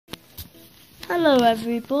Hello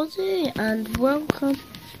everybody and welcome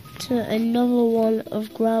to another one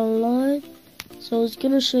of Ground Line. So I was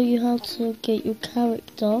going to show you how to get your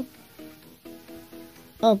character.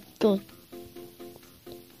 Oh god,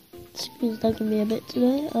 screen's lagging me a bit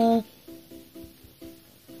today.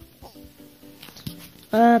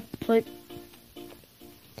 But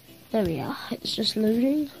there we are, it's just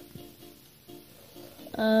loading.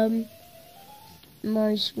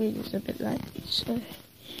 My screen is a bit laggy, so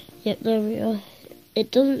yep, there we are. It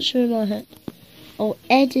doesn't show my head. I'll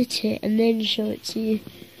edit it and then show it to you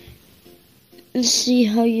and see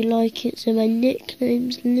how you like it. So my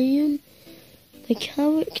nickname's Liam. The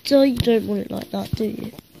character, you don't want it like that, do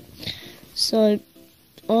you? So,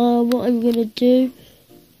 what I'm gonna do,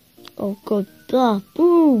 oh god,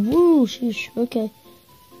 woo, shush, okay.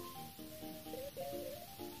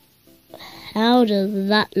 How does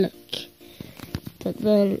that look? But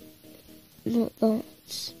then, not that.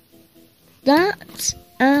 That,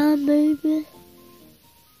 and maybe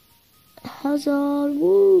Hazard,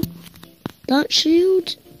 woo, that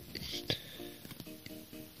shield.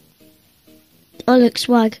 I look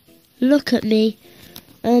swag, look at me.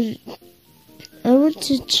 And I want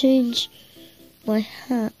to change my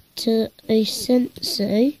hat to a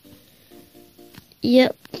sensei.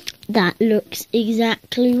 Yep, that looks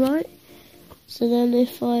exactly right. So then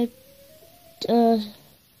if I, no,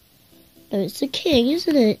 it's the king,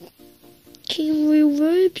 isn't it? King in real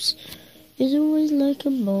robes is always like a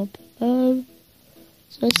mob. So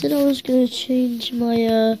I said I was going to change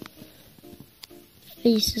my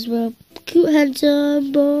face as well. Cute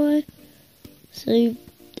handsome boy. So,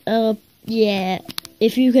 yeah,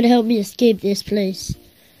 if you could help me escape this place,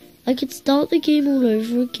 I could start the game all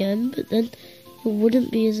over again, but then it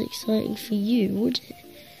wouldn't be as exciting for you, would it?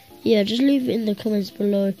 Yeah, just leave it in the comments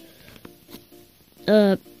below.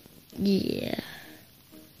 Yeah.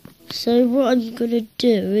 So what I'm gonna do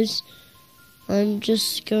is, I'm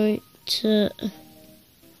just going to,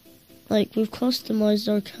 like, we've customized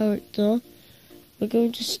our character. We're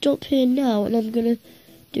going to stop here now, and I'm gonna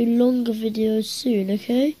do longer videos soon,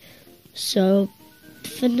 okay? So,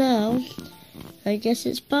 for now, I guess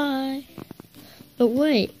it's bye. But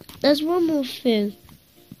wait, there's one more thing.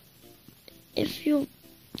 If you're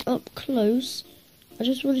up close, I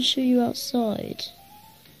just want to show you outside.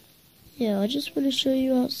 Yeah, I just want to show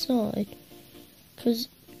you outside. Because,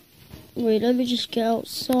 wait, let me just get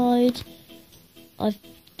outside. I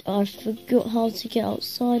forgot how to get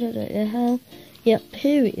outside, I don't know how. Yep,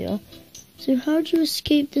 here we are. So how do you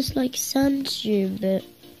escape this, like, sand dune bit?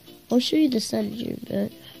 I'll show you the sand dune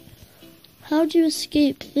bit. How do you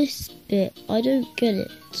escape this bit? I don't get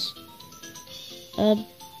it.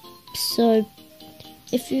 So,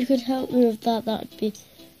 if you could help me with that, that'd be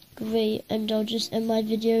great. And I'll just end my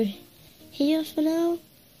video here for now.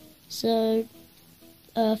 So,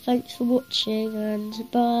 thanks for watching and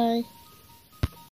bye.